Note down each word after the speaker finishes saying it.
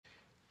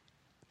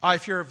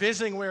If you're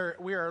visiting,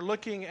 we are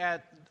looking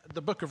at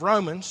the book of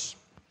Romans.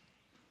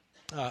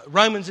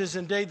 Romans is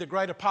indeed the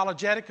great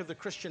apologetic of the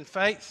Christian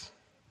faith.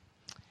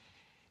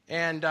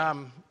 And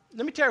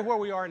let me tell you where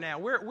we are now.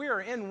 We are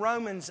in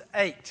Romans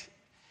 8.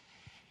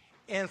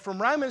 And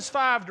from Romans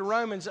 5 to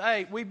Romans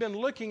 8, we've been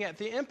looking at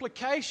the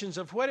implications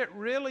of what it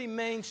really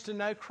means to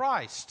know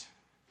Christ.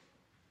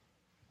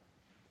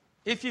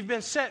 If you've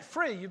been set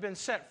free, you've been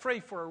set free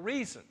for a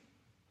reason.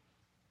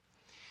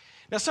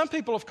 Now, some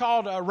people have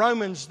called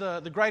Romans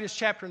the greatest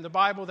chapter in the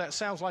Bible. That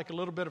sounds like a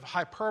little bit of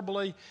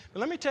hyperbole. But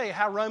let me tell you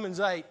how Romans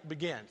 8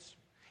 begins.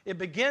 It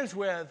begins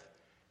with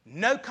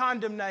no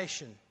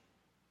condemnation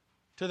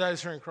to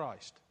those who are in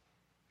Christ.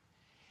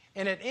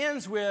 And it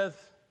ends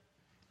with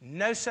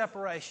no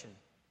separation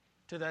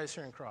to those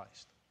who are in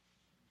Christ.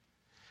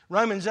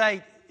 Romans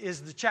 8 is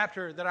the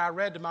chapter that I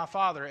read to my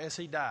father as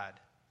he died.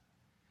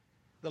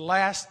 The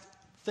last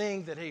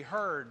thing that he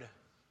heard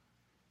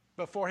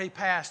before he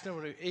passed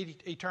into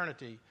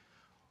eternity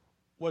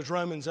was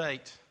Romans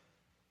 8.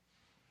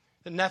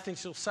 That nothing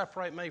shall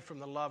separate me from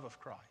the love of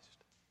Christ.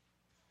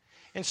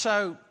 And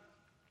so,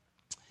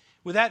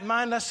 with that in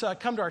mind, let's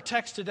come to our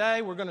text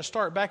today. We're going to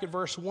start back at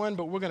verse 1,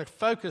 but we're going to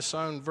focus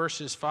on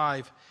verses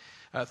 5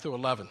 through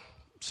 11.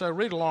 So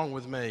read along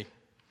with me.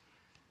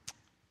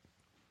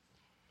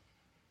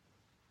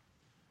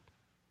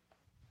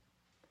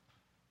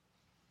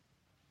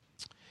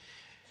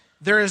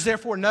 There is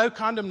therefore no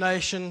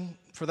condemnation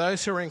for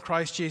those who are in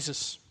Christ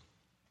Jesus.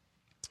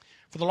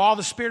 For the law of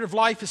the Spirit of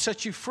life has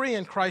set you free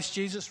in Christ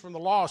Jesus from the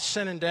law of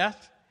sin and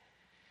death.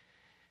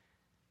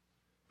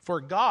 For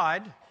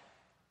God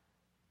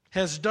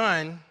has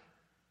done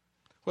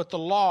what the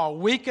law,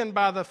 weakened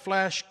by the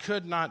flesh,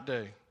 could not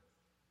do.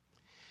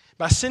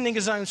 By sending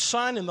His own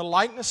Son in the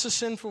likeness of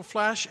sinful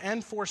flesh,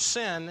 and for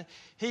sin,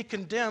 He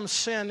condemns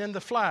sin in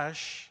the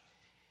flesh,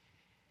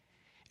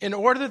 in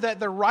order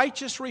that the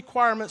righteous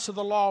requirements of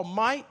the law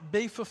might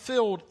be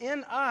fulfilled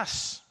in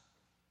us,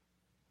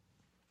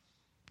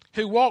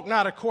 who walk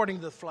not according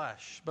to the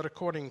flesh, but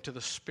according to the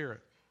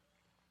Spirit.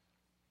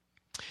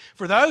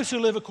 For those who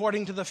live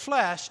according to the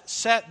flesh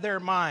set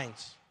their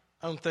minds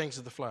on things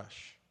of the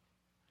flesh.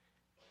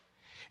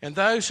 And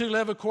those who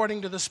live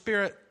according to the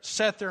Spirit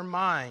set their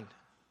mind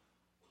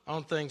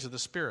on things of the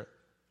Spirit.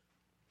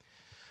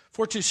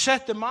 For to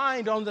set the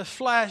mind on the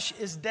flesh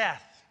is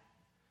death,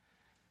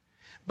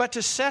 but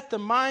to set the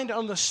mind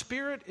on the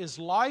Spirit is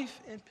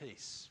life and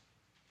peace.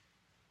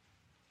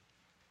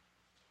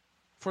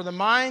 For the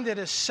mind that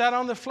is set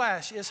on the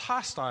flesh is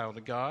hostile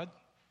to God,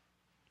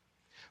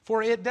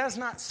 for it does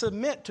not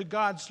submit to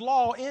God's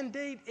law.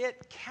 Indeed,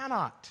 it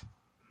cannot.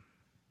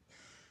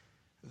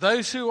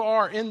 Those who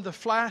are in the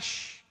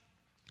flesh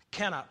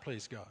cannot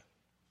please God.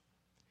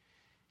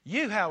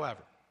 You,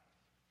 however,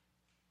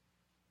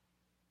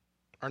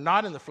 are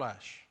not in the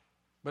flesh,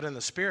 but in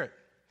the Spirit.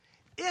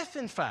 If,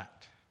 in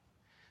fact,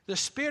 the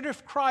Spirit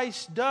of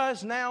Christ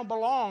does not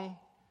belong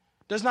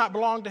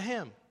to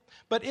Him.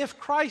 But if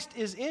Christ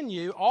is in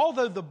you,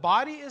 although the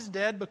body is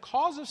dead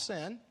because of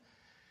sin,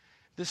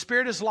 the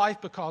Spirit is life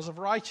because of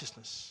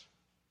righteousness.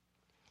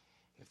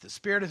 If the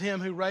Spirit of Him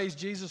who raised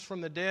Jesus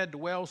from the dead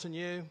dwells in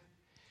you,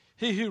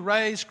 He who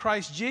raised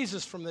Christ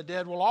Jesus from the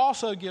dead will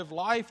also give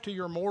life to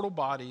your mortal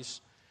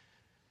bodies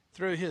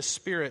through His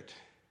Spirit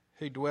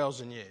who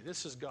dwells in you.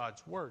 This is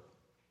God's Word.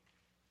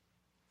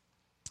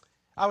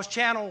 I was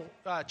channel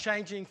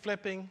changing,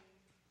 flipping,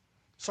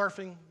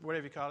 surfing,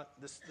 whatever you call it,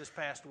 this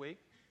past week.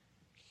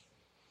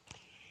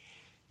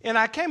 And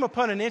I came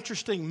upon an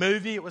interesting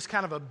movie. It was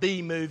kind of a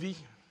B movie.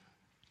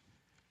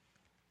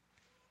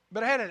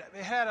 But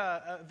it had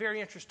a very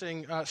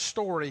interesting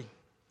story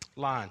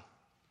line.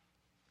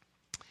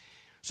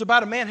 It's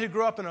about a man who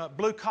grew up in a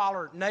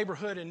blue-collar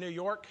neighborhood in New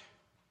York.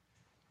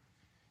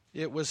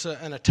 It was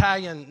an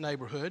Italian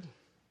neighborhood.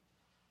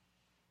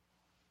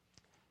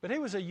 But he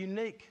was a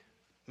unique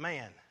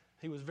man.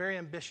 He was very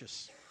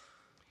ambitious.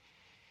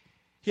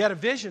 He had a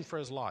vision for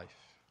his life.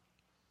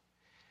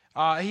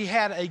 He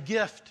had a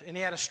gift, and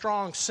he had a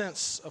strong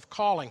sense of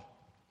calling.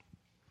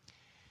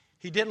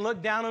 He didn't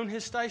look down on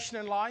his station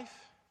in life.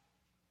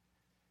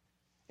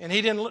 And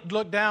he didn't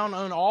look down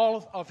on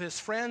all of his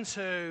friends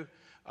who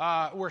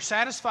were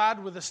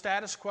satisfied with the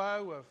status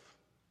quo of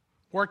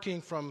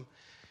working from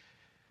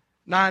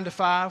 9 to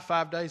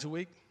 5 days a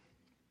week.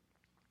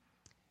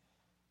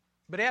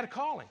 But he had a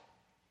calling.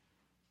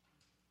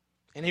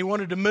 And he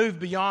wanted to move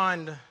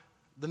beyond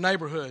the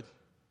neighborhood.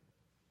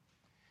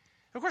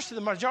 Of course, the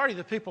majority of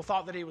the people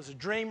thought that he was a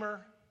dreamer,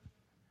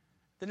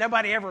 that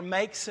nobody ever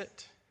makes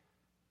it.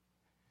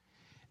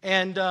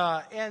 And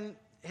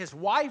his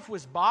wife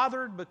was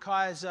bothered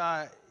because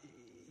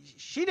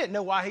she didn't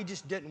know why he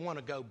just didn't want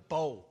to go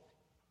bowl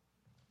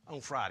on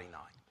Friday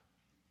night.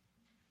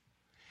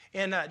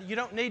 And you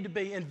don't need to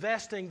be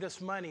investing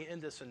this money in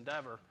this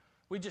endeavor.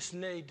 We just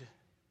need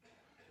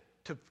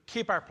to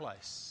keep our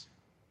place.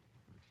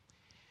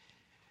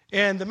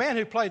 And the man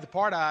who played the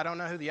part, I don't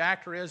know who the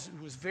actor is,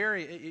 he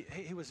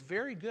was a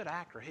very good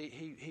actor.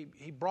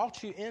 He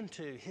brought you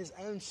into his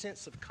own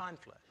sense of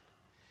conflict.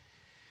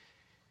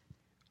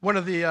 One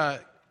of the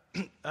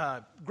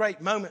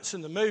great moments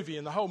in the movie,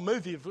 and the whole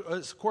movie,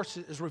 of course,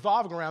 is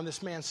revolving around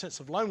this man's sense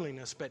of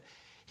loneliness, but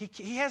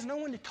he has no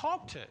one to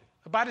talk to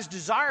about his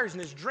desires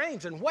and his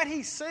dreams, and what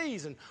he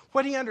sees and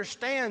what he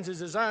understands is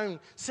his own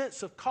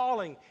sense of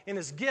calling and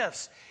his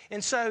gifts.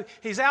 And so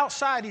he's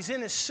outside, he's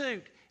in his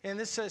suit, and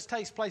this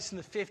takes place in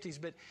the 50s,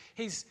 but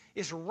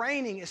it's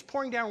raining, it's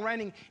pouring down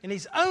raining, and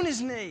he's on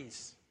his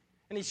knees,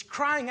 and he's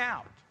crying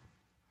out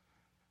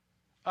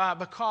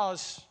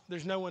because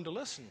there's no one to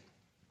listen.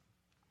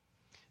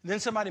 And then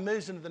somebody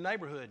moves into the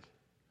neighborhood,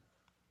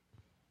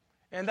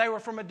 and they were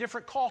from a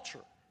different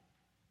culture.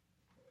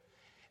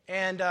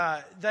 And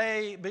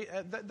they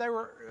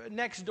were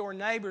next door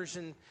neighbors,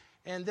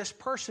 and this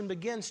person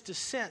begins to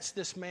sense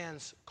this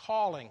man's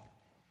calling.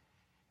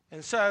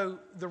 And so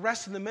the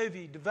rest of the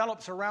movie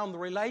develops around the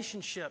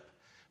relationship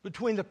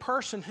between the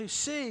person who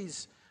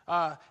sees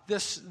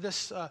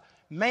this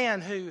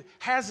man who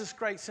has this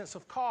great sense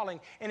of calling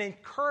and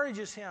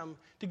encourages him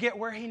to get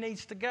where he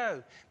needs to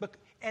go.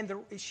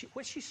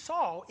 What she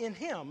saw in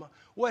him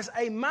was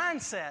a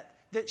mindset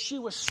that she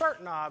was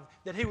certain of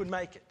that he would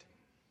make it.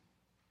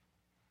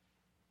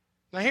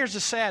 Now here's the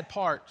sad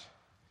part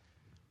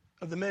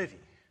of the movie,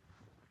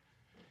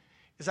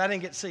 is I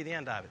didn't get to see the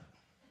end of it.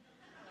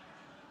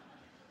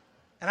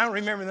 And I don't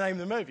remember the name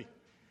of the movie.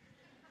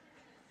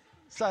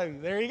 So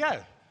there you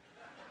go.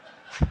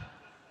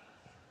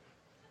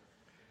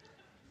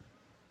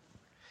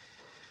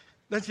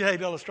 Don't you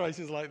hate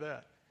illustrations like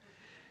that?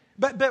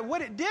 But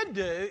what it did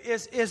do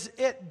is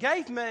it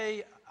gave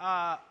me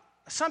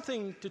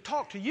something to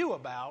talk to you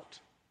about,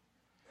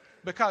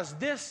 because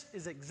this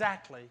is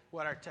exactly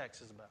what our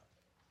text is about.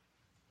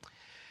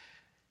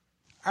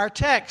 Our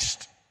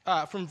text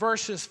from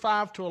verses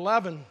 5 to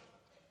 11,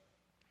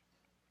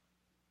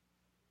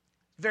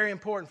 very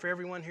important for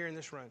everyone here in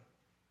this room,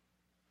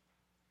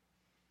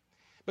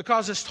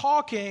 because it's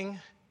talking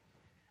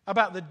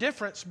about the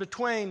difference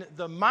between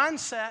the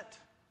mindset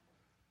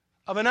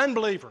of an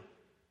unbeliever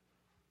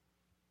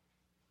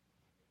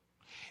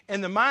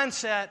and the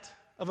mindset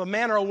of a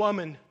man or a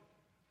woman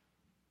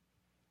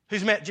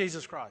who's met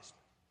Jesus Christ.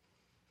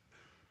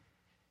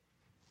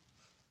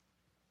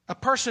 A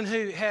person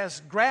who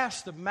has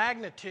grasped the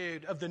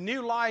magnitude of the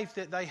new life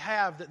that they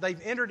have, that they've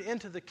entered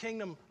into the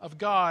kingdom of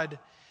God,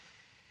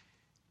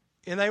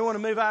 and they want to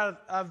move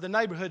out of the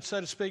neighborhood, so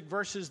to speak,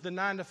 versus the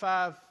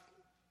 9-to-5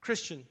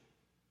 Christian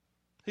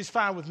who's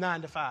fine with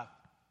 9 to 5.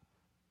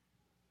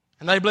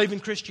 And they believe in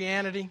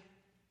Christianity.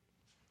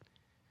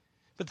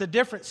 But the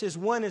difference is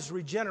one is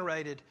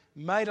regenerated,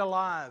 made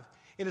alive,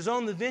 and is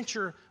on the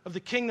venture of the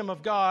kingdom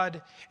of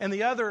God, and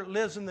the other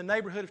lives in the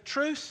neighborhood of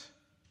truth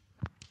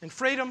and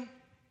freedom,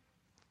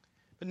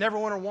 but never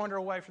want to wander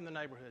away from the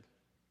neighborhood.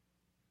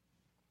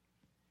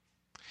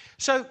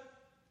 So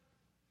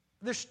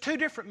there's two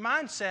different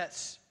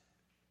mindsets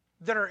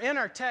that are in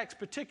our text,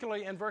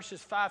 particularly in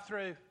verses 5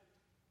 through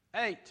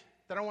 8,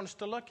 that I want us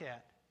to look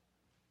at.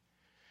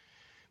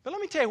 But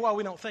let me tell you why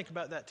we don't think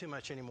about that too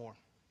much anymore.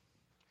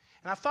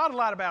 And I've thought a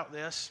lot about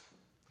this,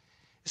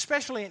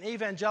 especially in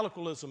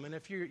evangelicalism. And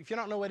if you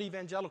don't know what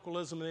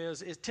evangelicalism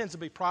is, it tends to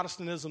be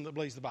Protestantism that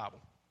believes the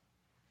Bible.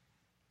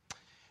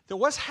 That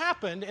what's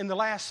happened in the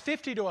last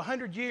 50 to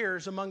 100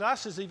 years among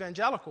us as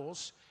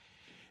evangelicals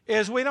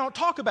is we don't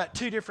talk about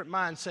two different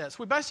mindsets.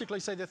 We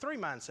basically say there are three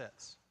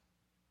mindsets.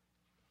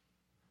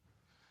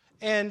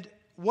 And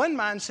one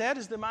mindset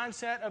is the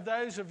mindset of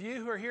those of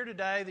you who are here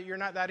today that you're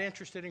not that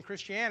interested in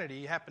Christianity.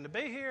 You happen to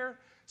be here,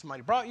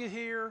 somebody brought you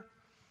here,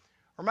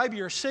 or maybe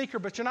you're a seeker,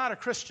 but you're not a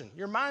Christian.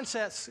 Your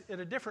mindset's at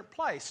a different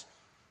place.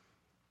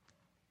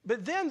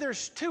 But then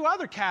there's two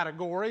other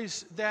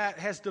categories that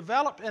has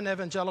developed in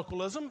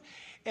evangelicalism,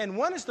 and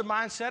one is the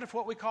mindset of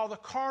what we call the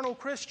carnal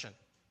Christian.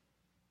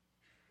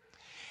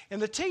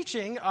 And the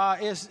teaching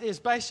is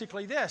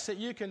basically this, that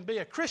you can be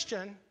a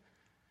Christian,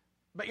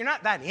 but you're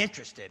not that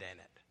interested in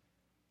it.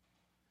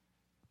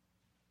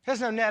 It has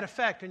no net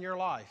effect in your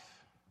life.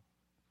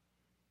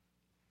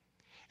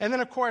 And then,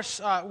 of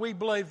course, we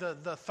believe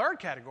the third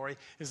category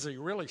is the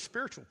really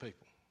spiritual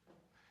people,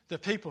 the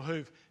people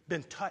who've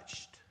been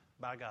touched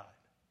by God.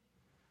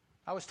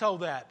 I was told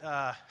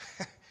that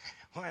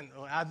when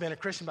I've been a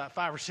Christian about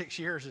 5 or 6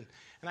 years, and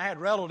I had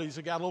relatives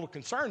who got a little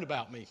concerned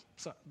about me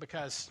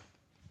because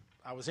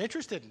I was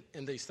interested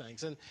in these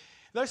things. And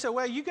they said,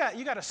 well, you got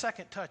a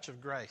second touch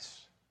of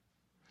grace.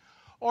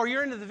 Or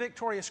you're into the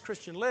victorious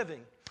Christian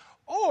living.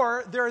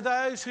 Or there are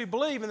those who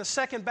believe in the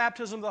second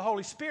baptism of the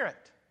Holy Spirit.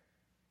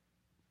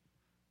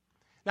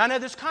 Now, I know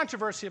there's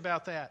controversy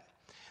about that,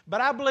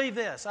 but I believe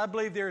this. I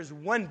believe there is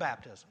one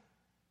baptism.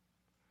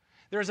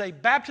 There's a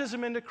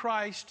baptism into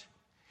Christ,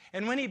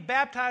 and when He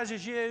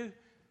baptizes you,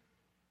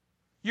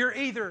 you're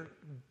either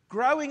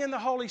growing in the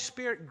Holy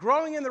Spirit,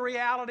 growing in the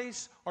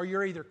realities, or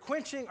you're either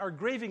quenching or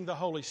grieving the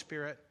Holy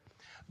Spirit.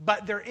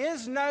 But there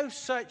is no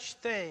such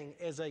thing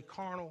as a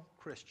carnal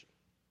Christian.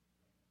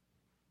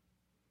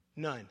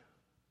 None.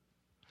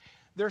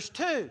 There's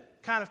two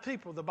kind of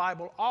people the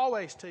Bible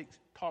always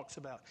talks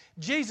about.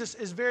 Jesus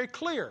is very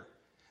clear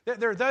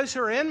There are those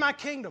who are in my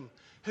kingdom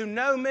who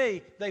know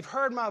me, they've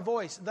heard my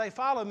voice, they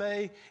follow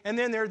me, and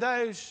then there are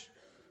those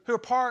who are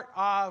part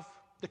of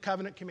the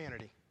covenant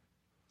community.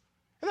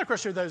 And then, of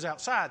course, there are those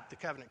outside the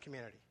covenant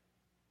community,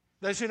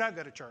 those who don't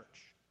go to church.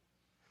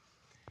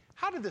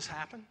 How did this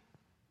happen?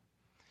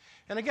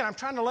 And again, I'm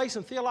trying to lay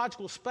some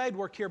theological spade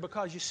work here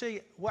because you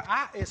see,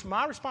 it's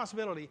my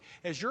responsibility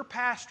as your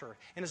pastor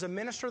and as a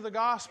minister of the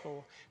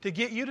gospel to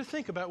get you to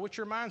think about what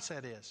your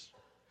mindset is.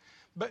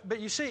 But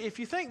you see, if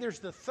you think there's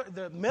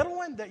the middle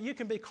one, that you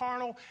can be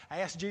carnal, I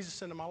asked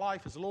Jesus into my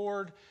life as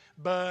Lord,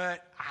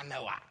 but I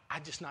know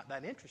I'm just not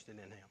that interested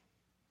in Him.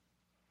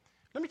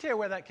 Let me tell you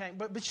where that came.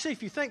 But you see,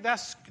 if you think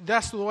that's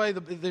the way,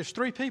 there's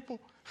three people,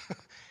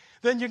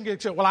 then you can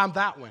get to, well, I'm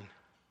that one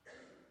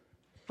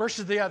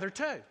versus the other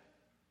two.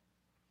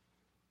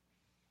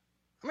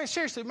 I mean,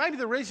 seriously, maybe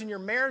the reason your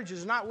marriage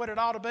is not what it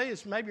ought to be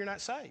is maybe you're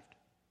not saved.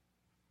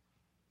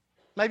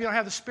 Maybe you don't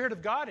have the Spirit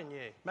of God in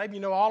you. Maybe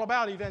you know all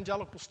about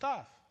evangelical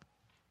stuff.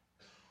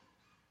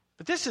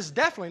 But this is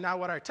definitely not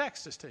what our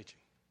text is teaching.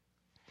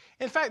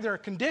 In fact, there are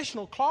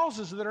conditional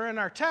clauses that are in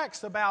our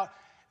text about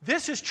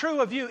this is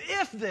true of you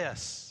if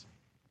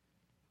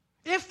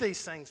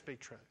these things be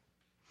true.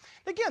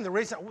 Again, the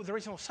reason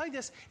we'll say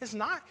this is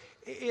not,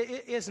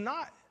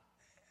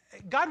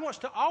 God wants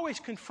to always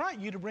confront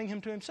you to bring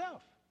Him to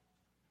Himself.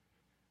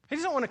 He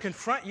doesn't want to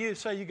confront you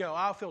so you go,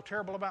 I'll feel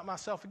terrible about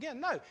myself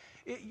again. No,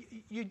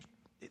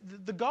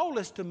 the goal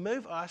is to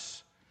move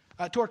us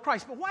toward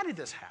Christ. But why did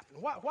this happen?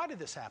 Why did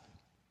this happen?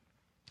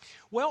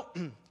 Well,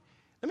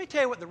 let me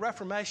tell you what the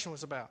Reformation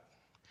was about.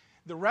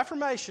 The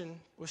Reformation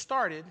was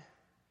started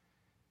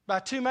by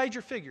two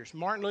major figures,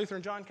 Martin Luther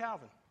and John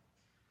Calvin.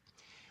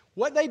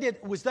 What they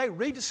did was they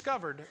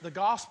rediscovered the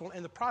gospel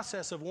in the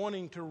process of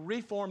wanting to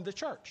reform the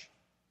church.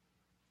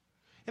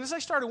 And as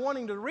they started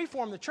wanting to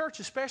reform the church,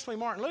 especially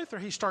Martin Luther,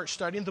 he starts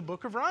studying the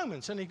book of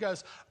Romans. And he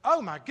goes,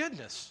 oh my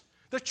goodness,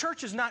 the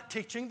church is not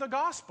teaching the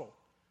gospel.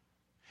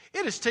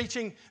 It is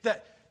teaching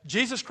that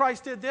Jesus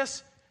Christ did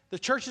this, the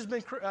church has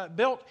been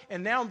built,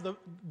 and now the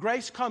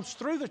grace comes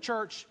through the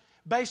church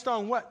based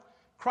on what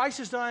Christ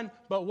has done,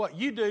 but what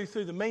you do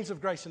through the means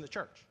of grace in the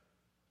church.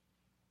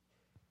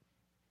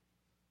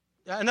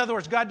 In other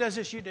words, God does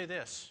this, you do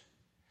this.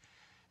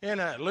 And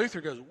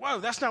Luther goes, whoa,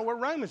 that's not what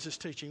Romans is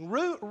teaching.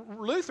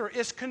 Luther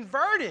is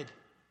converted.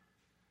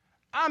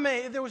 I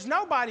mean, there was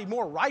nobody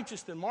more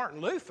righteous than Martin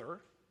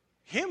Luther,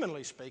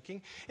 humanly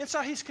speaking. And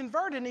so he's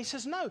converted, and he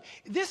says, no,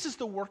 this is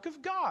the work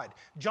of God.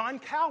 John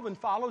Calvin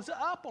follows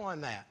up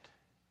on that.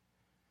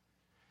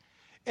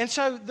 And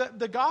so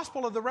the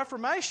gospel of the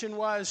Reformation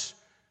was,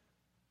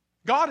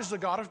 God is the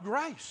God of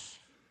grace.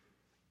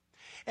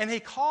 And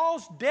He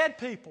calls dead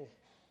people,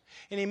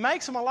 and He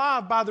makes them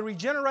alive by the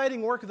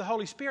regenerating work of the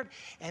Holy Spirit.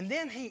 And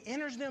then He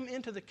enters them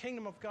into the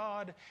kingdom of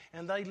God,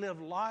 and they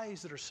live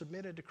lives that are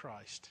submitted to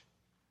Christ.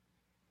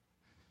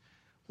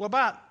 Well,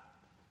 about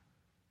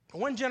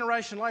one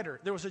generation later,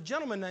 there was a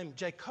gentleman named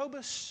Jacob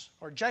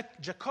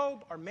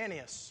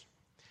Arminius,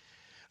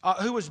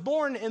 who was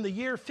born in the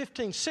year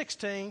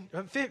 1560,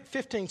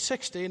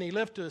 and he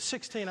lived to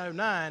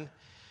 1609.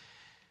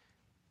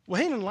 Well,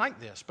 he didn't like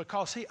this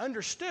because he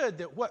understood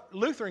that what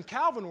Luther and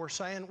Calvin were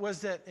saying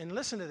was that, and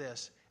listen to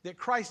this, that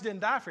Christ didn't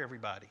die for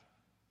everybody.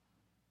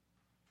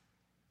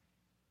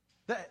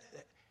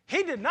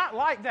 He did not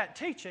like that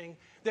teaching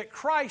that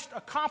Christ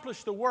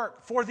accomplished the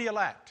work for the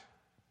elect,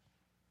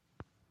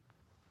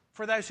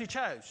 for those He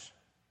chose.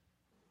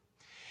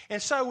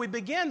 And so we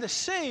began the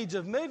seeds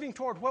of moving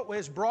toward what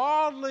is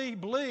broadly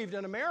believed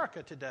in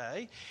America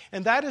today,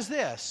 and that is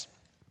this,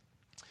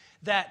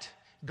 that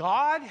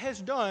God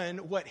has done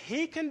what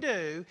He can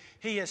do.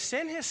 He has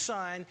sent His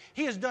Son.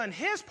 He has done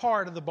His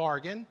part of the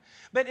bargain.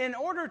 But in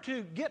order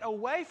to get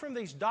away from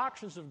these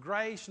doctrines of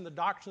grace and the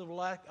doctrine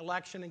of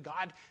election and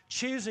God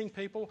choosing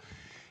people,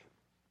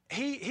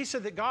 He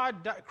said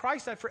that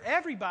Christ died for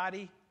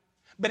everybody,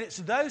 but it's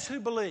those who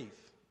believe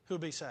who will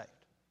be saved.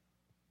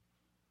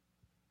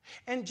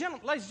 And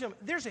ladies and gentlemen,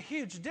 there's a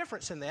huge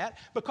difference in that,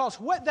 because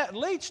what that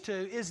leads to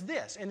is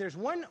this, and there's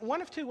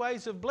one of two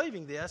ways of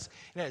believing this.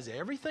 It has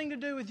everything to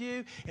do with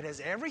you. It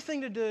has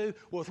everything to do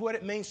with what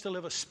it means to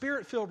live a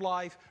Spirit-filled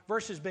life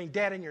versus being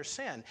dead in your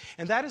sin.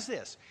 And that is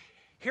this.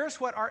 Here's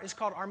what is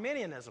called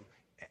Arminianism.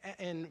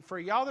 And for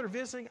y'all that are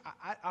visiting,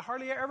 I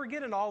hardly ever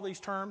get into all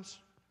these terms.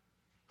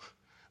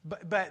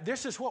 But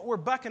this is what we're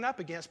bucking up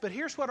against. But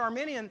here's what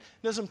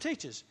Arminianism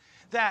teaches.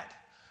 That,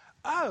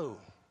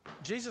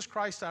 Jesus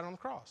Christ died on the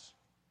cross.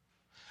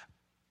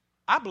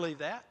 I believe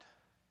that.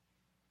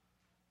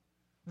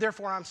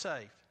 Therefore, I'm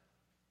saved.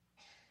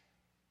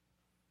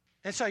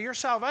 And so your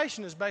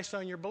salvation is based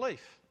on your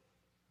belief.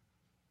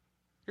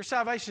 Your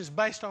salvation is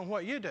based on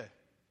what you do.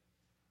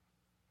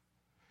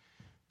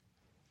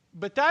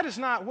 But that is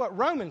not what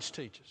Romans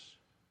teaches.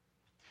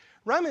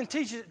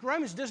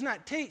 Romans does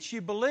not teach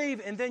you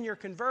believe and then you're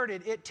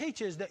converted. It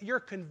teaches that you're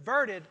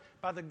converted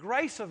by the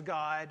grace of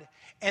God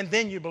and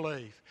then you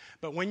believe.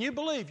 But when you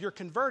believe, you're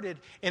converted,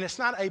 and it's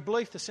not a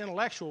belief that's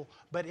intellectual,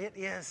 but it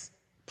is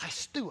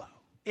pisteuo.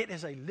 It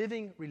is a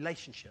living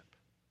relationship.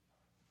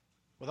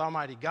 with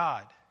Almighty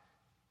God.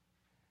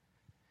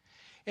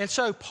 And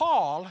so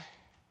Paul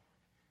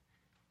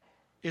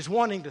is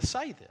wanting to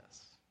say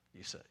this,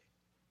 you see.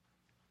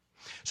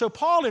 So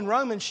Paul in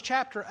Romans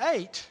chapter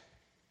 8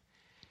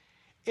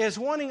 is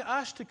wanting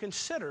us to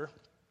consider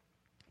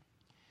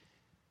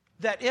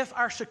that if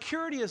our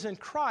security is in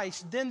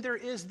Christ, then there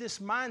is this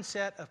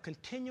mindset of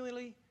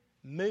continually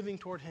moving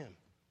toward Him.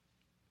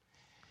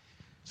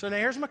 So now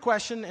here's my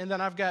question, and then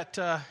I've got,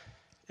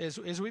 as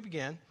we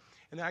begin,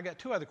 and then I've got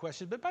two other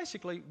questions. But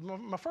basically,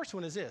 my first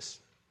one is this.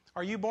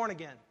 Are you born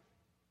again?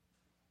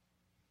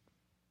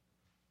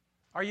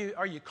 Are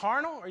you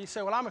carnal? Or you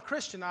say, well, I'm a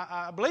Christian.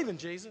 I believe in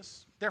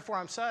Jesus. Therefore,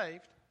 I'm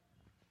saved.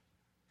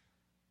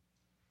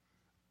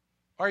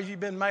 Or have you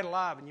been made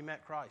alive and you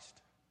met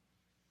Christ?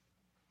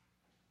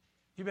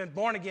 You've been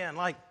born again.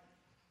 Like,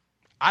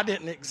 I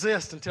didn't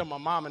exist until my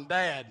mom and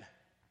dad.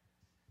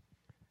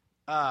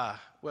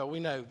 Well, we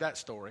know that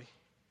story.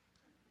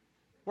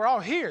 We're all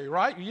here,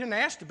 right? You didn't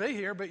ask to be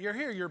here, but you're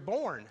here. You're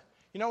born.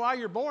 You know why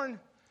you're born? It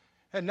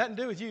had nothing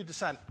to do with you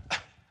deciding,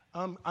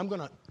 I'm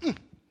going to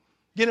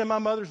get in my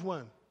mother's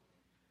womb.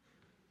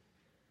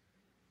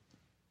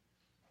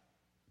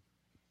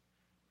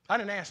 I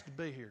didn't ask to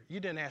be here. You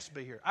didn't ask to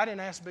be here. I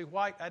didn't ask to be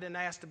white. I didn't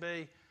ask to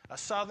be a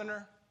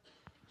Southerner.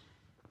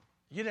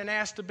 You didn't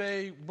ask to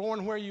be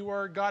born where you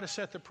were. God has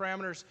set the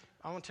parameters.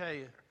 I want to tell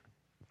you,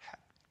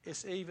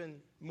 it's even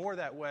more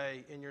that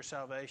way in your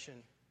salvation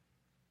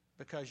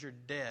because you're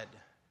dead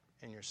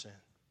in your sin.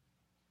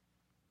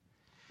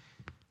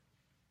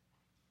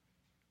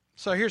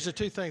 So here's the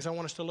two things I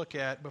want us to look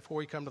at before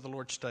we come to the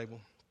Lord's table.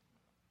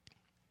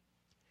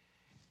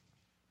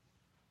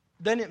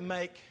 Doesn't it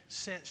make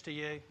sense to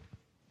you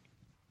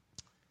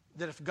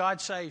that if God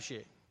saves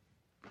you,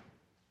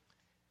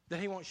 that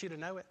He wants you to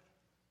know it?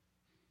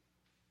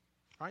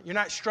 Right? You're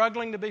not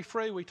struggling to be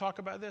free. We talk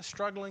about this,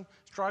 struggling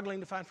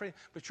to find freedom.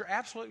 But you're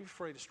absolutely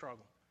free to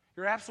struggle.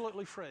 You're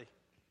absolutely free.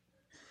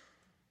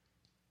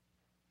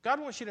 God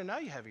wants you to know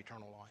you have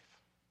eternal life.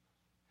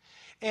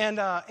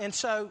 And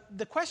so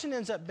the question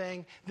ends up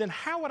being, then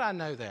how would I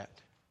know that?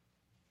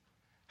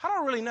 How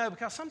do I really know?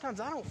 Because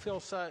sometimes I don't feel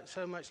so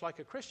much like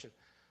a Christian.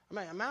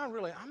 I'm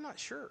not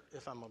sure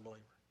if I'm a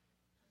believer.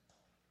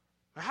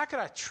 How could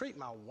I treat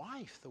my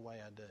wife the way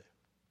I do?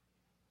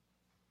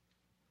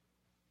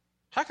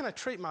 How can I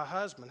treat my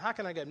husband? How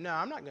can I go, no,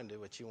 I'm not going to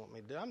do what you want me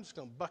to do. I'm just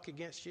going to buck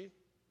against you.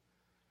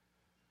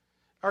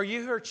 Or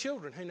you who are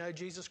children who know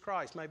Jesus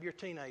Christ, maybe you're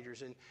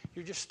teenagers and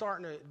you're just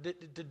starting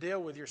to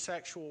deal with your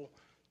sexual,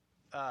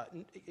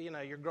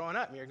 you're growing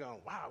up and you're going,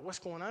 wow, what's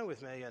going on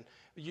with me? And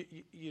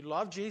you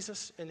love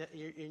Jesus and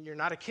you're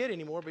not a kid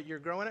anymore, but you're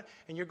growing up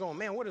and you're going,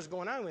 man, what is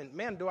going on? And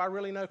man, do I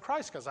really know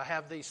Christ? Because I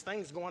have these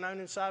things going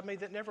on inside me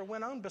that never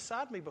went on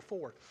beside me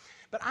before.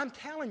 But I'm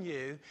telling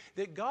you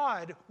that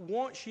God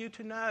wants you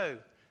to know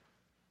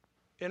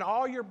in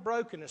all your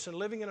brokenness and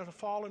living in a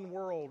fallen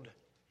world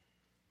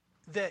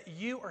that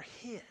you are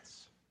His.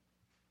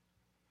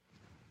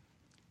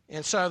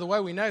 And so the way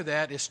we know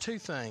that is two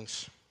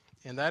things,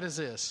 and that is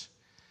this.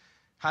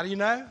 How do you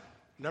know?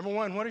 Number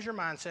one, what is your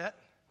mindset?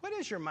 What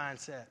is your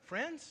mindset,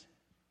 friends?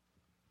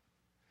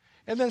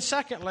 And then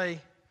secondly,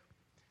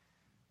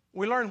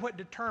 we learn what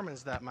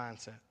determines that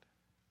mindset.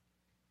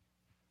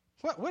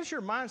 What is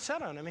your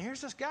mindset on? I mean,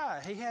 here's this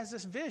guy. He has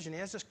this vision. He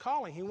has this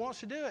calling. He wants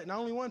to do it, and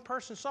only one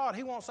person saw it.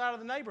 He wants out of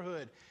the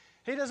neighborhood.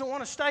 He doesn't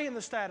want to stay in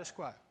the status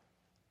quo.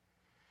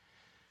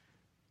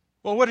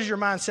 Well, what is your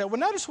mindset? Well,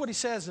 notice what he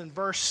says in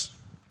verse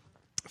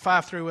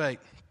 5 through 8.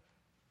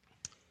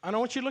 I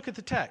want you to look at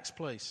the text,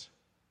 please.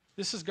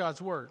 This is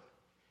God's word.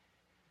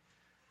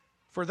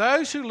 For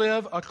those who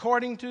live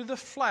according to the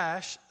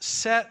flesh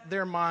set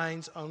their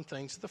minds on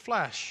things of the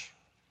flesh.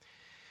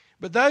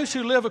 But those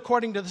who live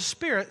according to the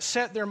Spirit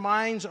set their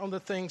minds on the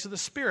things of the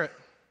Spirit.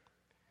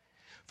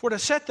 For to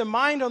set the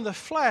mind on the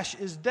flesh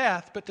is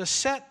death, but to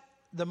set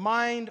the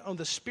mind on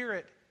the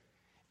Spirit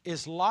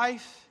is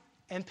life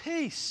and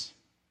peace.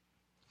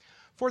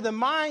 For the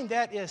mind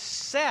that is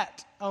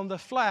set on the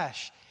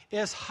flesh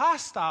is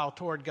hostile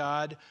toward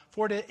God,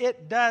 for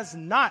it does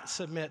not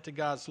submit to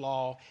God's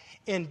law.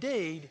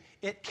 Indeed,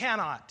 it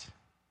cannot.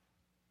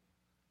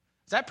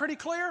 Is that pretty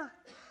clear?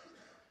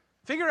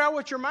 Figure out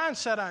what your mind's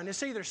set on.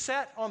 It's either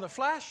set on the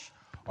flesh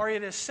or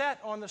it is set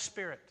on the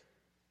Spirit.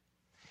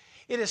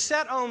 It is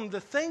set on the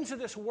things of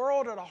this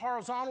world at a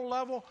horizontal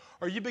level,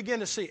 or you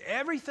begin to see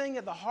everything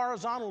at the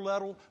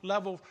horizontal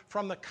level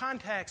from the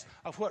context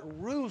of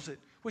what rules it,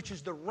 which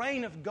is the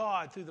reign of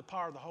God through the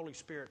power of the Holy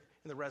Spirit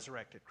in the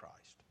resurrected Christ.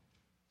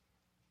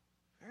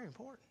 Very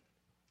important.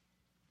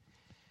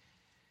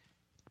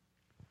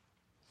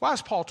 Why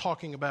is Paul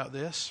talking about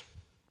this?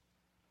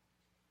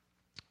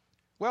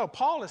 Well,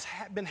 Paul has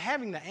been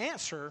having to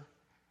answer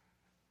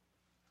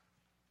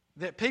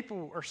that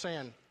people are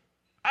saying,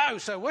 oh,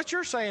 so what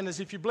you're saying is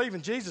if you believe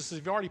in Jesus, if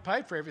you've already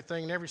paid for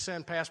everything and every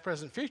sin, past,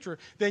 present, future,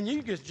 then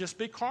you can just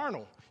be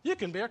carnal. You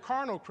can be a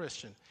carnal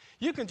Christian.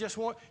 You can just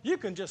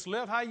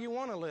live how you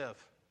want to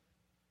live.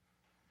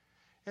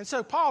 And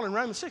so Paul in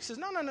Romans 6 says,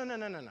 no,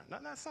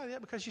 that's not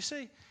it. Because you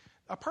see,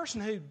 A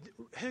person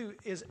who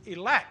is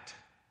elect,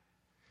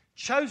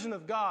 chosen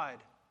of God,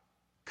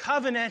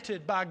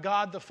 covenanted by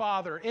God the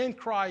Father in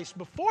Christ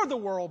before the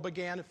world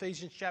began,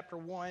 Ephesians chapter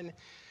 1.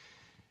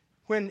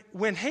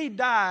 When he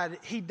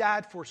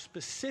died for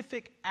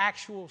specific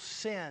actual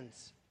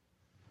sins.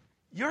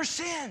 Your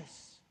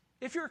sins.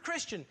 If you're a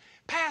Christian,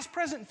 past,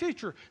 present, and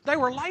future, they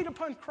were laid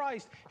upon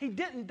Christ. He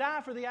didn't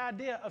die for the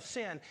idea of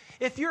sin.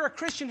 If you're a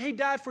Christian, He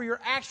died for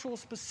your actual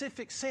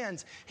specific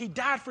sins. He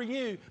died for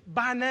you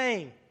by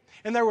name.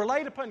 And they were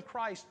laid upon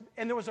Christ,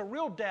 and there was a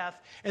real death,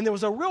 and there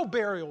was a real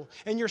burial,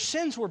 and your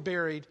sins were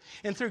buried.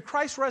 And through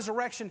Christ's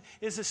resurrection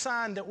is a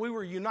sign that we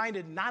were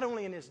united not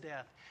only in His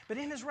death, but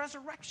in His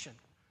resurrection.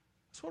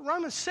 That's what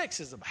Romans 6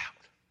 is about.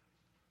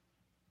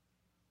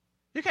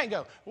 You can't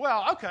go,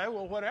 well, okay,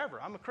 well,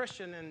 whatever. I'm a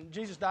Christian and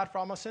Jesus died for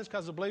all my sins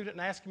because I believed it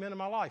and asked Him into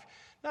my life.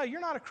 No,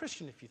 you're not a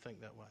Christian if you think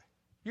that way.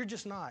 You're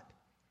just not.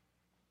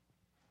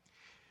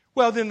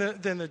 Well, then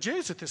the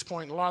Jews at this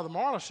point, a lot of the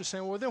moralists are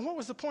saying, well, then what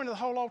was the point of the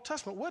whole Old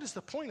Testament? What is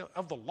the point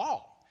of the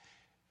law?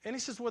 And he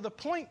says, well, the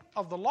point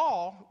of the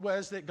law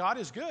was that God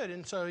is good,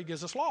 and so He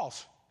gives us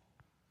laws.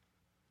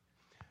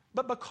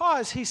 But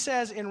because he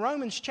says in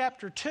Romans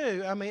chapter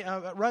 2,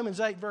 Romans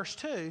 8 verse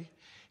 2,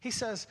 he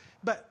says,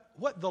 but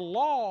what the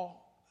law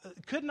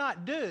could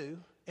not do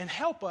and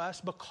help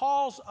us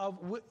because of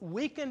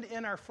weakened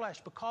in our flesh,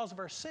 because of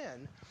our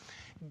sin,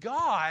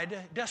 God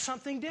does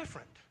something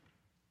different.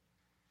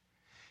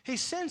 He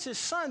sends His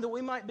Son that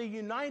we might be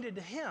united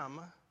to Him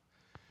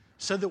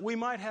so that we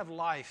might have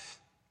life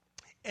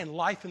and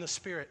life in the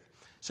Spirit.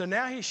 So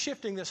now He's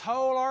shifting this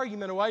whole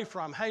argument away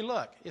from, hey,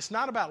 look, it's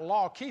not about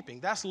law keeping.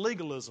 That's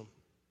legalism.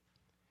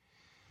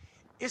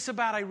 It's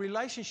about a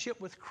relationship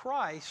with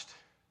Christ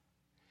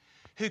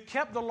who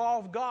kept the law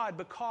of God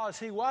because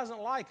He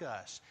wasn't like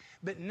us.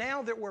 But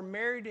now that we're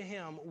married to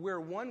Him, we're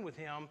one with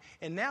Him.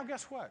 And now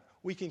guess what?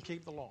 We can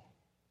keep the law.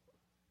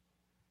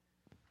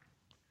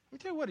 Let me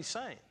tell you what He's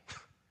saying.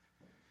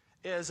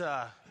 Is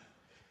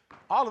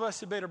all of us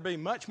had better be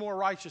much more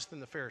righteous than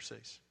the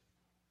Pharisees.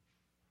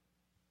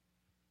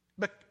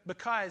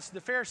 Because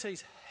the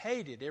Pharisees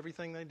hated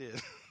everything they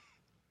did.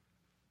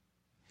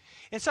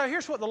 And so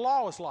here's what the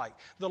law is like.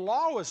 The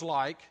law is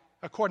like,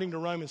 according to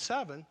Romans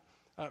 7,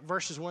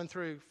 verses 1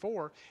 through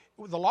 4,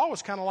 the law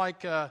was kind of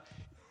like a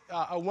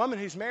woman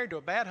who's married to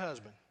a bad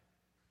husband.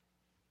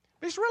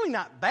 But he's really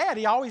not bad.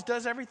 He always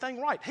does everything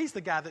right. He's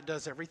the guy that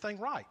does everything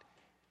right.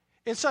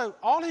 And so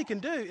all he can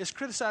do is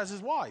criticize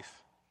his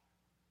wife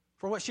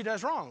for what she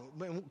does wrong.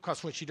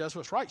 Because when she does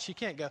what's right, she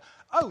can't go,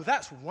 oh,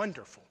 that's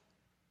wonderful.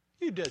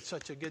 You did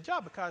such a good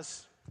job,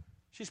 because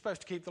she's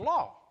supposed to keep the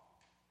law.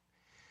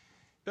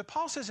 But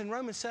Paul says in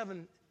Romans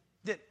 7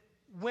 that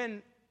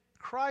when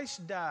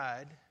Christ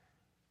died,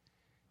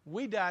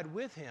 we died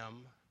with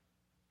Him.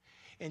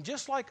 And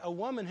just like a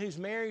woman who's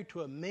married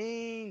to a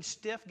mean,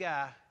 stiff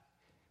guy,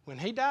 when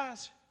he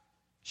dies,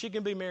 she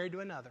can be married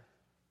to another.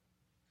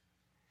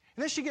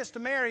 And then she gets to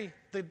marry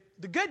the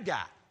good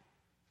guy.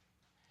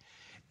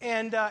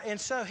 And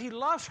so he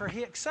loves her.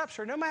 He accepts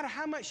her. No matter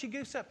how much she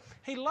goofs up,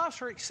 he loves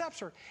her, accepts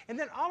her. And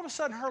then all of a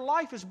sudden her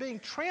life is being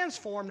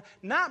transformed,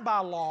 not by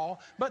law,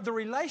 but the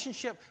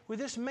relationship with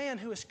this man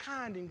who is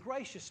kind and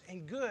gracious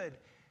and good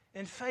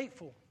and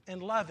faithful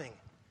and loving.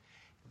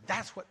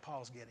 That's what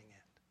Paul's getting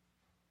at.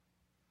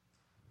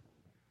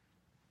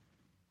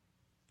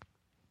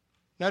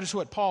 Notice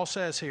what Paul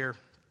says here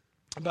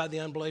about the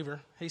unbeliever.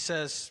 He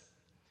says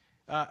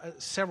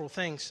several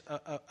things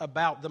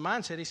about the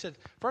mindset. He said,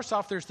 first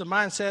off, there's the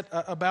mindset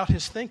about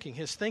his thinking.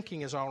 His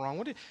thinking is all wrong.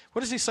 What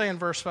does he say in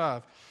verse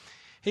 5?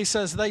 He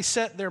says, they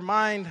set their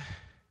mind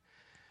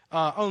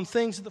on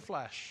things of the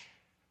flesh.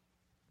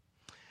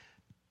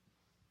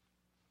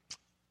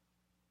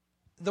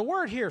 The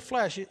word here,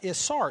 flesh, is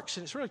sarx,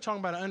 and it's really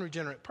talking about an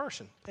unregenerate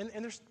person. And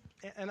there's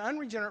an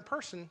unregenerate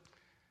person,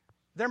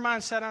 their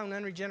mind's set on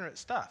unregenerate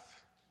stuff.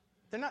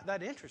 They're not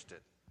that interested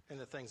in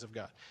the things of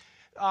God.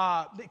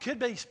 It could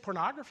be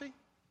pornography.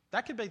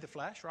 That could be the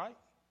flesh, right?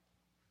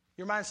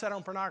 Your mind's set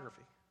on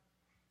pornography.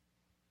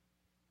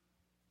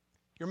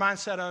 Your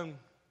mind's set on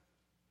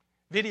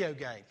video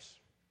games.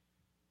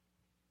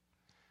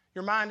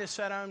 Your mind is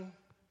set on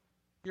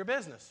your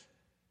business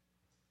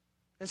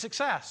and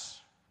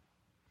success.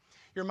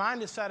 Your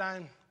mind is set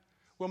on,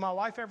 will my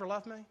wife ever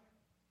love me?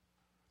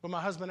 Will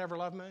my husband ever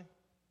love me?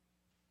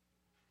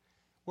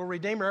 Will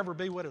Redeemer ever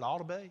be what it ought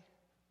to be?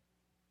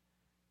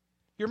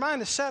 Your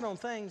mind is set on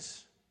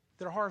things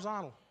that are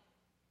horizontal.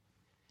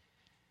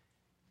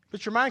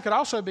 But your mind could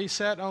also be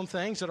set on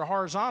things that are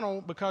horizontal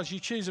because you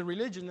choose a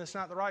religion that's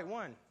not the right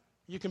one.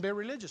 You can be a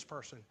religious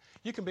person.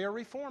 You can be a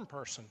reformed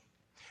person.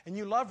 And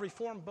you love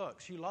reformed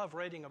books. You love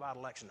reading about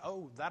election.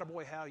 Oh, that a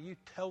boy, how you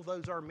tell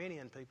those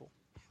Arminian people.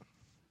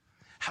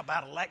 How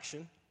about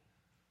election?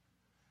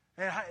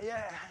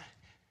 Yeah.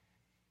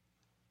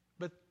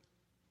 But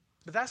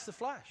that's the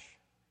flesh.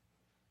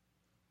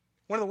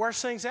 One of the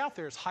worst things out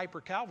there is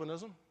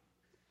hyper-Calvinism.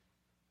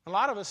 A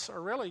lot of us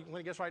are really,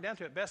 when it gets right down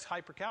to it, best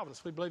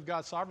hyper-Calvinists. We believe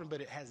God's sovereign, but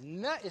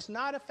it's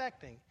not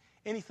affecting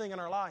anything in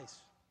our lives.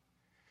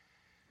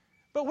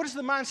 But what is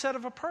the mindset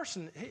of a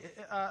person,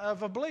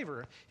 of a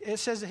believer? It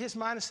says that his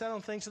mind is set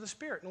on things of the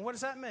Spirit. And what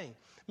does that mean?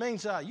 It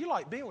means you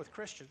like being with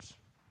Christians.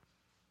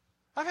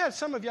 I've had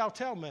some of y'all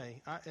tell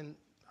me, and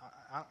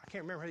I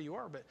can't remember who you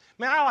are, but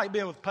man, I like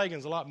being with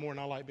pagans a lot more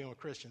than I like being with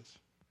Christians.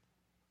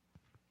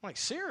 I'm like,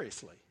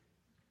 seriously?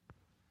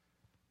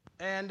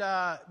 And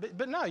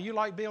but no, you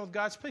like being with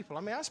God's people.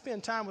 I mean, I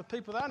spend time with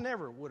people that I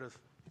never would have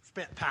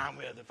spent time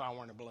with if I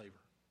weren't a believer.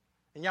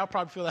 And y'all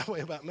probably feel that way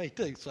about me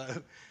too. So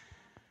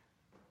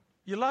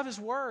you love His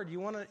Word.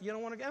 You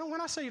don't want to. And when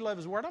I say you love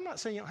His Word, I'm not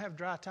saying you don't have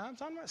dry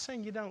times. I'm not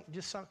saying you don't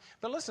just.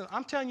 But listen,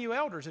 I'm telling you,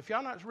 elders, if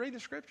y'all not reading the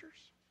Scriptures,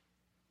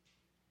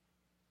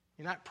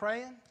 you're not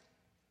praying,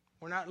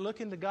 we're not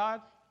looking to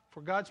God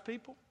for God's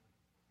people,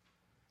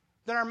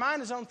 then our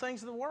mind is on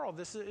things of the world.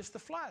 It's the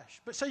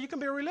flesh. But so you can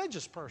be a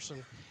religious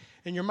person,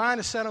 and your mind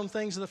is set on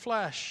things of the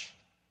flesh.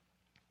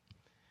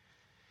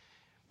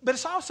 But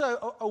it's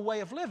also a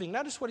way of living.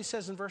 Notice what he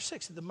says in verse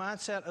 6. The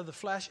mindset of the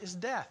flesh is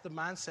death. The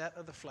mindset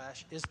of the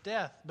flesh is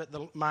death. But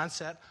the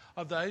mindset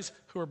of those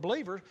who are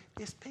believers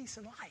is peace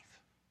and life.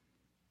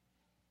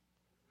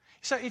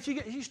 So if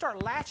you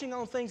start latching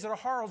on things at a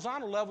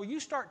horizontal level, you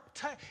start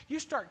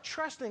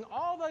trusting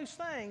all those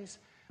things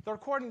that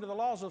according to the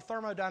laws of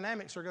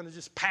thermodynamics are going to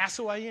just pass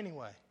away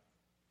anyway.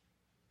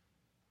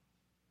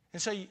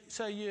 And so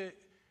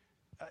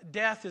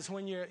death is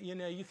when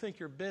you think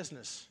your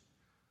business,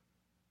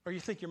 or you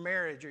think your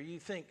marriage, or you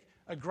think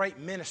a great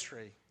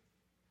ministry,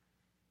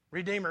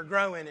 Redeemer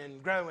growing,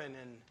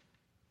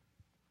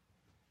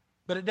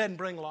 but it doesn't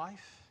bring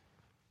life.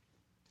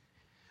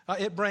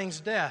 It brings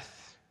death.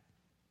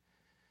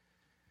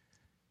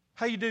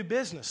 How you do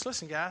business.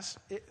 Listen, guys,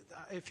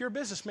 if you're a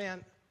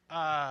businessman,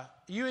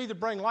 you either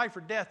bring life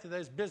or death to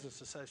those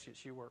business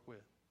associates you work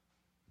with.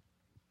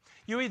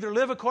 You either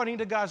live according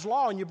to God's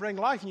law and you bring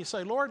life and you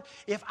say, Lord,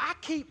 if I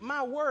keep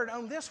my word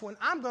on this one,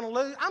 I'm going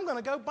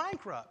to go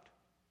bankrupt.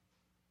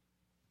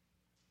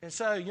 And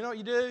so, you know what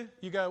you do?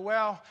 You go,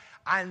 well,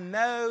 I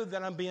know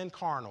that I'm being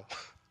carnal.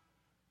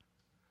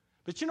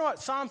 But you know what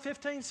Psalm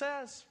 15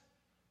 says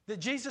that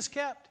Jesus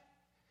kept?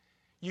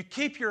 You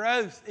keep your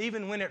oath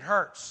even when it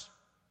hurts.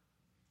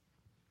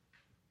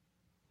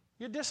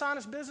 You're a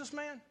dishonest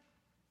businessman?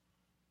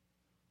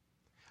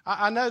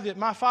 I know that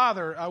my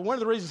father, one of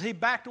the reasons he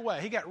backed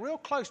away, he got real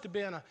close to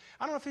being I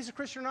don't know if he's a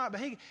Christian or not,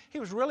 but he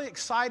was really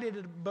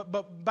excited, but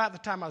about the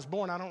time I was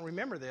born, I don't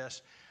remember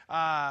this,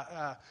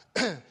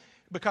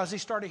 because he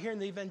started hearing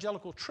the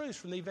evangelical truths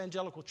from the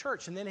evangelical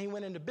church, and then he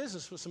went into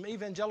business with some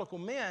evangelical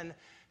men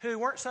who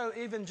weren't so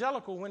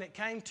evangelical when it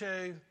came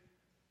to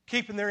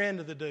keeping their end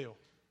of the deal.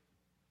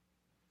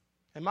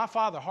 And my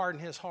father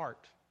hardened his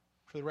heart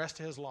for the rest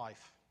of his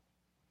life.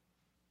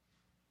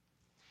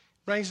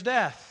 Brings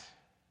death.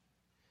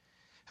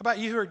 How about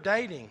you who are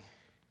dating?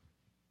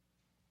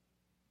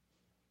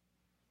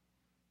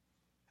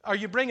 Are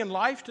you bringing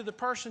life to the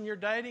person you're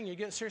dating? You're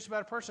getting serious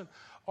about a person?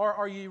 Or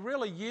are you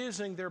really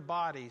using their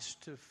bodies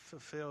to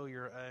fulfill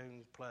your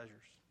own pleasures?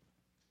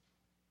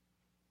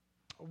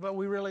 But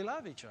we really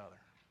love each other.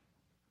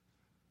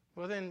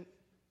 Well, then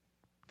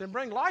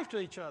bring life to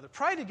each other.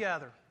 Pray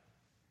together.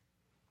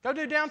 Go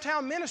do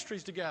downtown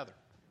ministries together.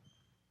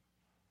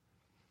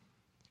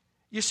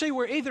 You see,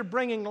 we're either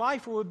bringing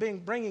life or we're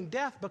bringing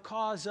death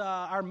because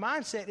our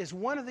mindset is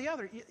one or the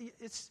other.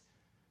 It's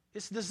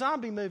the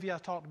zombie movie I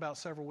talked about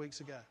several weeks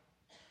ago.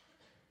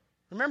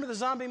 Remember the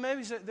zombie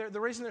movies? The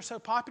reason they're so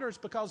popular is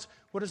because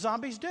what do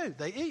zombies do?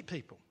 They eat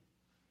people.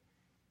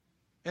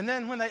 And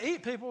then when they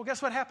eat people,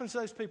 guess what happens to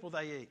those people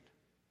they eat?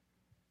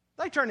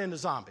 They turn into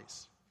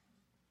zombies.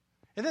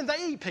 And then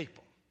they eat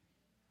people.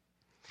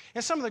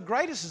 And some of the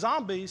greatest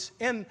zombies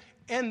in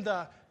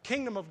the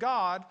kingdom of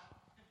God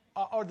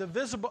or the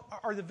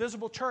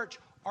visible church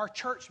are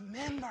church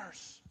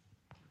members.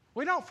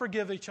 We don't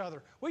forgive each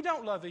other. We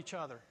don't love each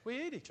other.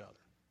 We eat each other.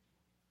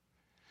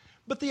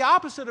 But the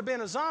opposite of being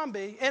a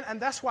zombie, and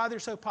that's why they're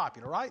so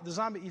popular, right? The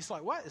zombie, it's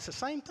like, what? It's the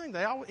same thing.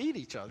 They all eat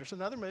each other. It's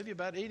another movie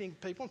about eating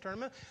people and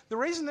turning them. The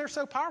reason they're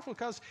so powerful is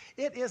because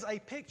it is a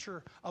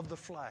picture of the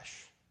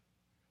flesh.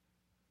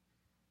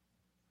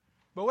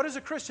 But what is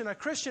a Christian? A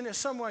Christian is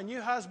someone,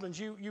 you husbands,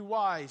 you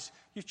wives,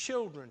 you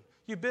children,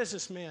 you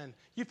businessmen,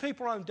 you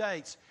people on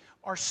dates,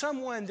 are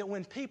someone that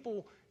when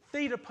people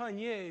feed upon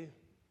you,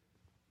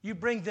 you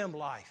bring them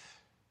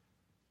life.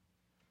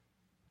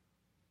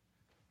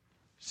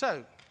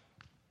 So,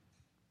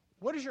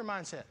 what is your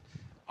mindset?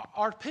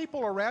 Are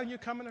people around you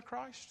coming to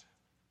Christ?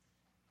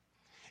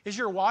 Is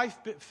your wife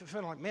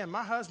feeling like, man,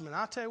 my husband,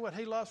 I tell you what,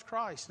 he loves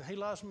Christ and he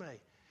loves me.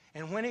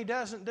 And when he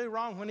doesn't do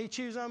wrong, when he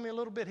chews on me a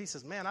little bit, he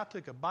says, man, I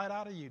took a bite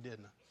out of you,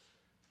 didn't I?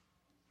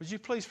 Would you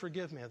please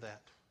forgive me of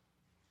that?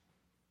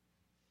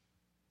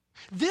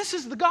 This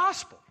is the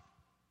gospel.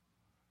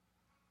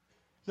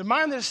 The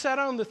mind that is set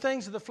on the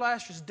things of the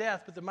flesh is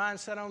death, but the mind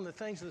set on the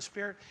things of the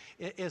Spirit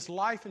is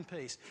life and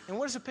peace. And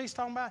what is the peace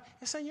talking about?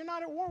 It's saying you're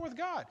not at war with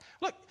God.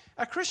 Look,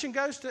 a Christian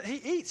he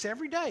eats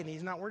every day, and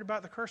he's not worried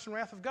about the curse and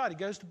wrath of God. He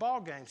goes to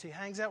ball games. He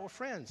hangs out with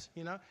friends,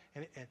 and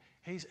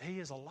he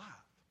is alive.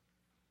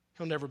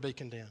 He'll never be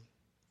condemned.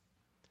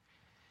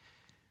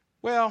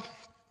 Well,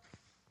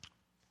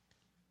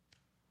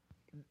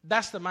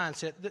 that's the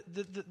mindset.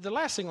 The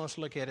last thing I want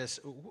to look at is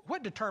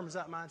what determines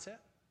that mindset?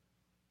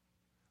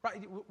 Right?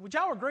 Would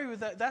y'all agree with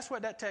that? That's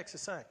what that text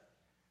is saying.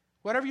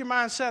 Whatever your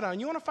mind's set on,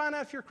 you want to find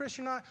out if you're a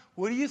Christian or not,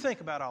 what do you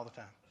think about all the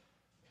time?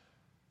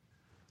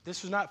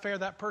 This was not fair,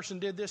 that person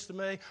did this to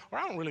me, or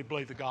I don't really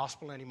believe the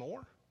gospel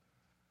anymore.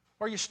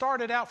 Or you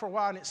started out for a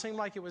while and it seemed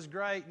like it was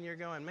great and you're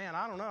going, man,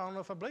 I don't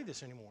know if I believe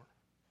this anymore.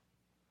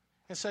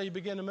 And so you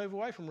begin to move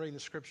away from reading the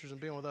scriptures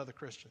and being with other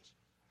Christians.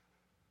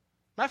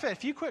 Matter of fact,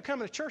 if you quit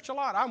coming to church a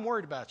lot, I'm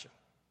worried about you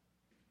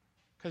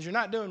because you're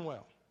not doing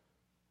well.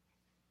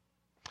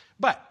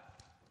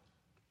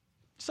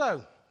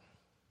 So,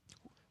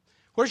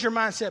 where's your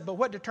mindset? But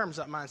what determines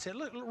that mindset?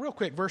 Look, real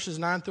quick, verses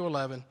 9 through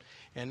 11,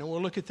 and then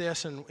we'll look at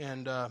this and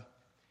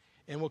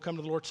we'll come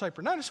to the Lord's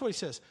Supper. Notice what he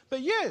says.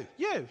 But you,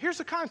 here's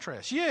the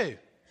contrast. You,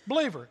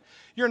 believer,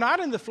 you're not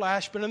in the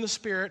flesh, but in the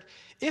Spirit,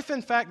 if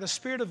in fact the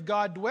Spirit of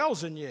God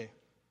dwells in you.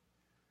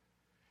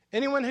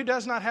 Anyone who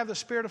does not have the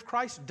Spirit of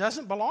Christ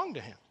doesn't belong to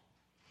him.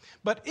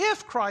 But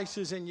if Christ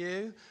is in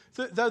you,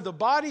 though the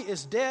body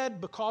is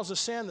dead because of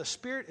sin, the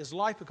Spirit is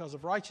life because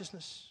of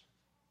righteousness.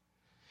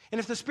 And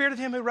if the Spirit of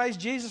him who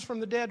raised Jesus from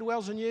the dead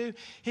dwells in you,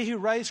 he who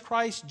raised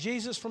Christ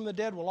Jesus from the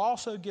dead will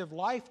also give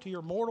life to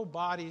your mortal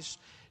bodies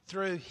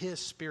through his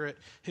Spirit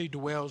who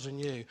dwells in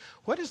you.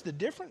 What is the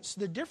difference?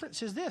 The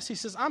difference is this. He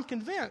says, I'm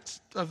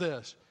convinced of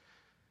this.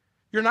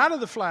 You're not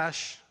of the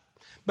flesh,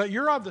 but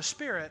you're of the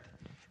Spirit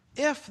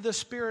if the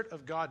Spirit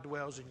of God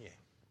dwells in you.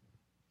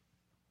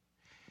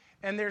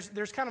 And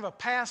there's kind of a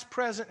past,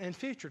 present, and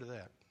future to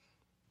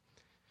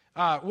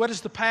that. What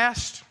is the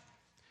past?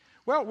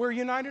 Well, we're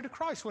united to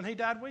Christ. When he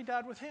died, we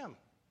died with him.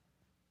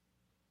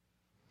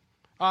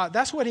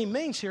 That's what he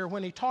means here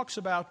when he talks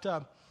about,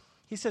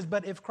 he says,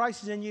 but if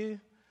Christ is in you,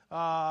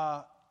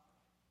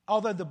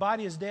 although the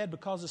body is dead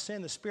because of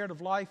sin, the Spirit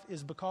of life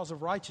is because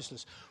of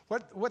righteousness.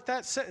 What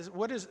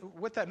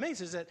that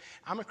means is that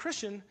I'm a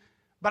Christian,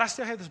 but I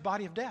still have this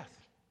body of death.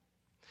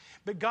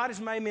 But God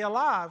has made me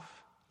alive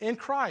in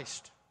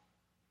Christ,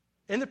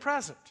 in the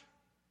present.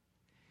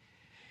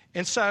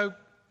 And so,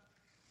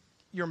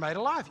 you're made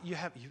alive.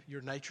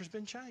 Your nature's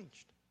been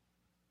changed.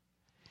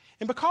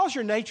 And because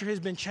your nature has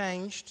been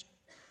changed,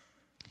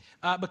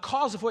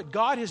 because of what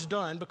God has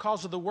done,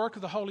 because of the work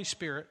of the Holy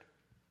Spirit,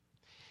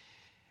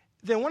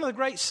 then one of the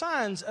great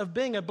signs of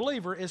being a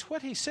believer is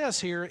what he says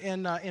here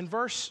in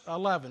verse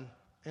 11.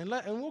 And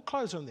we'll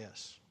close on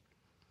this.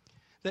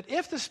 That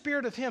if the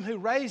Spirit of him who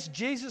raised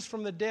Jesus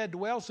from the dead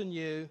dwells in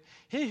you,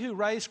 he who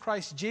raised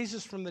Christ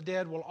Jesus from the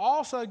dead will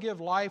also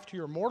give life to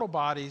your mortal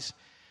bodies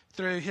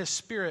through his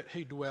Spirit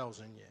who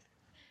dwells in you.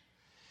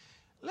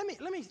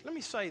 Let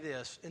me say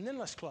this, and then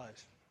let's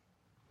close.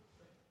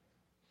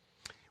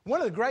 One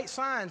of the great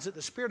signs that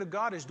the Spirit of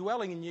God is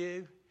dwelling in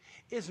you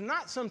is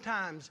not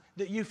sometimes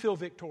that you feel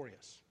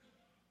victorious.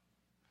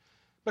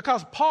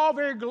 Because Paul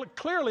very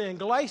clearly in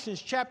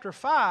Galatians chapter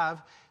 5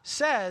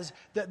 says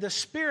that the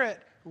Spirit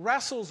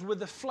wrestles with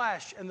the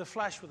flesh and the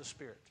flesh with the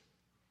Spirit.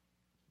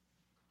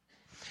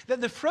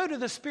 That the fruit of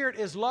the Spirit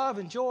is love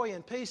and joy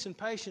and peace and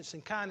patience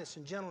and kindness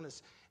and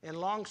gentleness and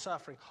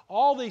long-suffering.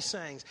 All these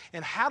things.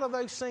 And how do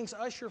those things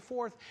usher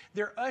forth?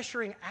 They're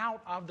ushering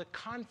out of the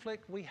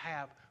conflict we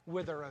have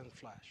with our own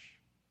flesh.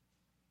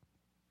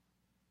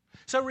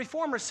 So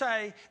reformers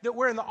say that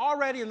we're in the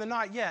already and the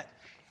not yet.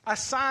 A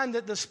sign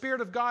that the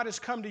Spirit of God has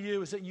come to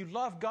you is that you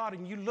love God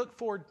and you look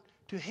forward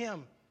to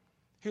him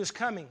who is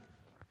coming.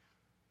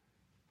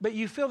 But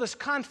you feel this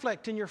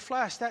conflict in your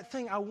flesh, that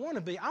thing I want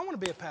to be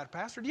a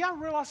pastor. Do y'all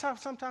realize how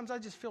sometimes I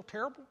just feel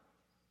terrible?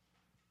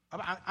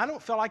 I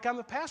don't feel like I'm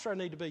the pastor I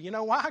need to be. You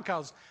know why?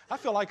 Because I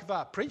feel like if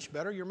I preached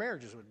better, your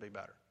marriages would be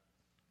better.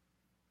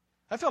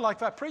 I feel like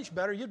if I preached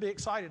better, you'd be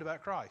excited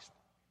about Christ.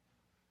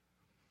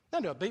 Now,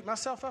 do I beat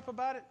myself up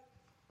about it?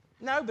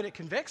 No, but it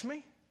convicts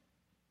me.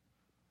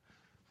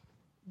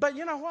 But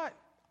you know what?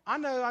 I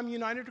know I'm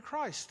united to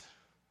Christ.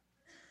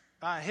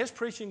 His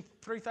preaching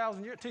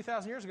 2,000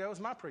 years ago was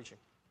my preaching.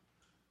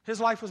 His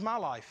life was my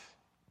life.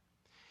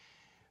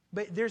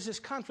 But there's this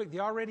conflict,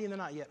 the already and the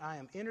not yet. I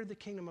am entered the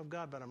kingdom of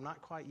God, but I'm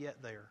not quite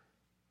yet there.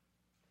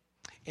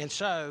 And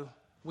so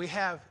we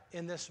have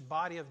in this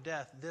body of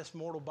death, this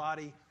mortal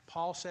body,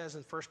 Paul says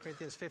in 1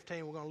 Corinthians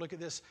 15, we're going to look at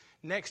this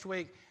next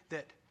week,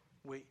 that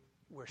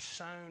we're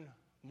sown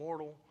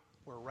mortal,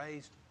 we're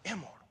raised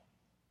immortal.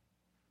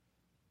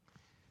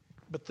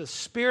 But the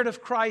Spirit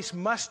of Christ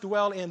must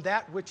dwell in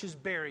that which is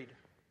buried,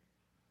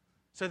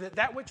 so that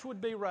that which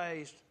would be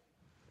raised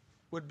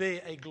would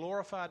be a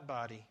glorified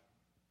body.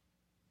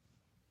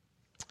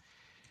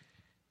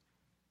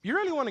 You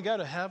really want to go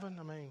to heaven?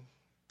 I mean,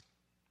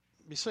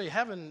 you see,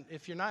 heaven,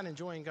 if you're not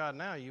enjoying God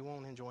now, you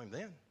won't enjoy him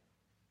then.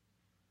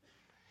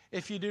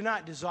 If you do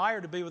not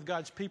desire to be with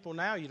God's people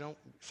now,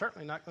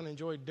 certainly not going to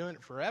enjoy doing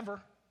it forever.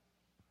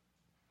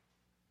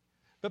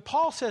 But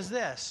Paul says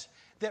this,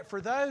 that for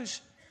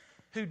those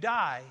who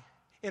die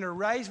and are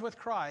raised with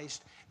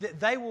Christ, that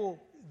they will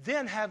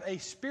then have a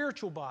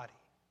spiritual body.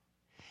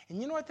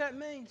 And you know what that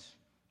means?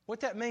 What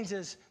that means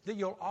is that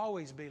you'll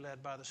always be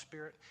led by the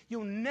Spirit.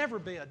 You'll never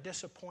be a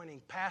disappointing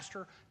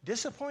pastor,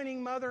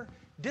 disappointing mother,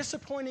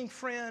 disappointing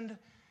friend.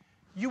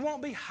 You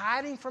won't be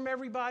hiding from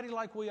everybody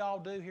like we all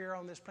do here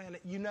on this planet.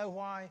 You know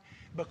why?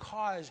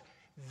 Because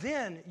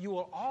then you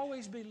will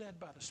always be led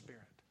by the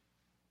Spirit.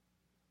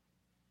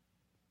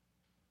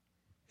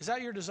 Is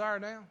that your desire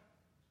now?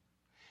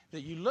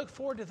 That you look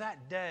forward to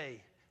that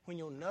day when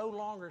you'll no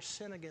longer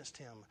sin against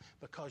Him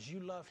because you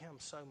love Him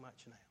so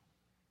much now.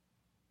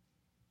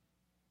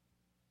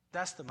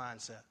 That's the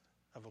mindset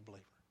of a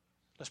believer.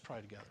 Let's pray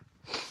together.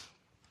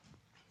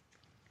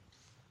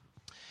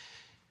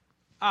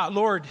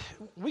 Lord,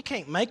 we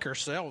can't make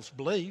ourselves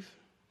believe,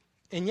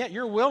 and yet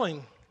you're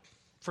willing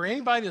for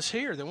anybody that's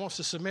here that wants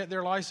to submit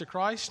their lives to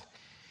Christ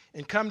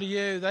and come to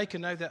you, they can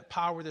know that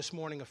power this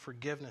morning of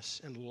forgiveness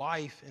and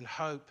life and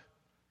hope.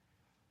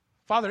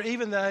 Father,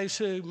 even those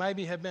who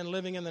maybe have been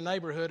living in the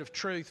neighborhood of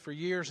truth for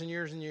years and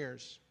years and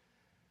years,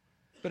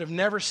 but have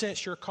never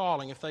sensed your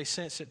calling, if they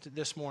sense it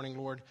this morning,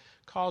 Lord,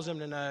 cause them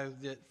to know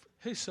that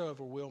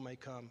whosoever will may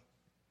come.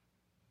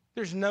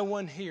 There's no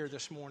one here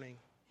this morning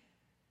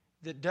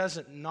that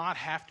doesn't not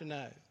have to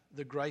know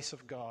the grace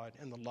of God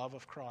and the love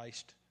of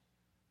Christ.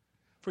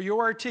 For your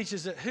word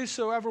teaches that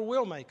whosoever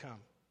will may come.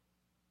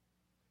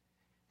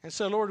 And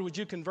so, Lord, would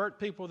you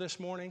convert people this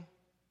morning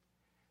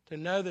to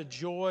know the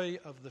joy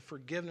of the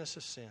forgiveness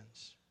of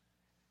sins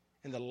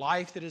and the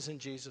life that is in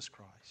Jesus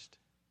Christ.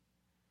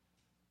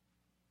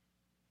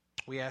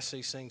 We ask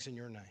these things in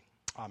your name.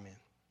 Amen.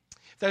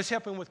 If those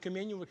helping with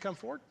communion would come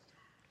forward.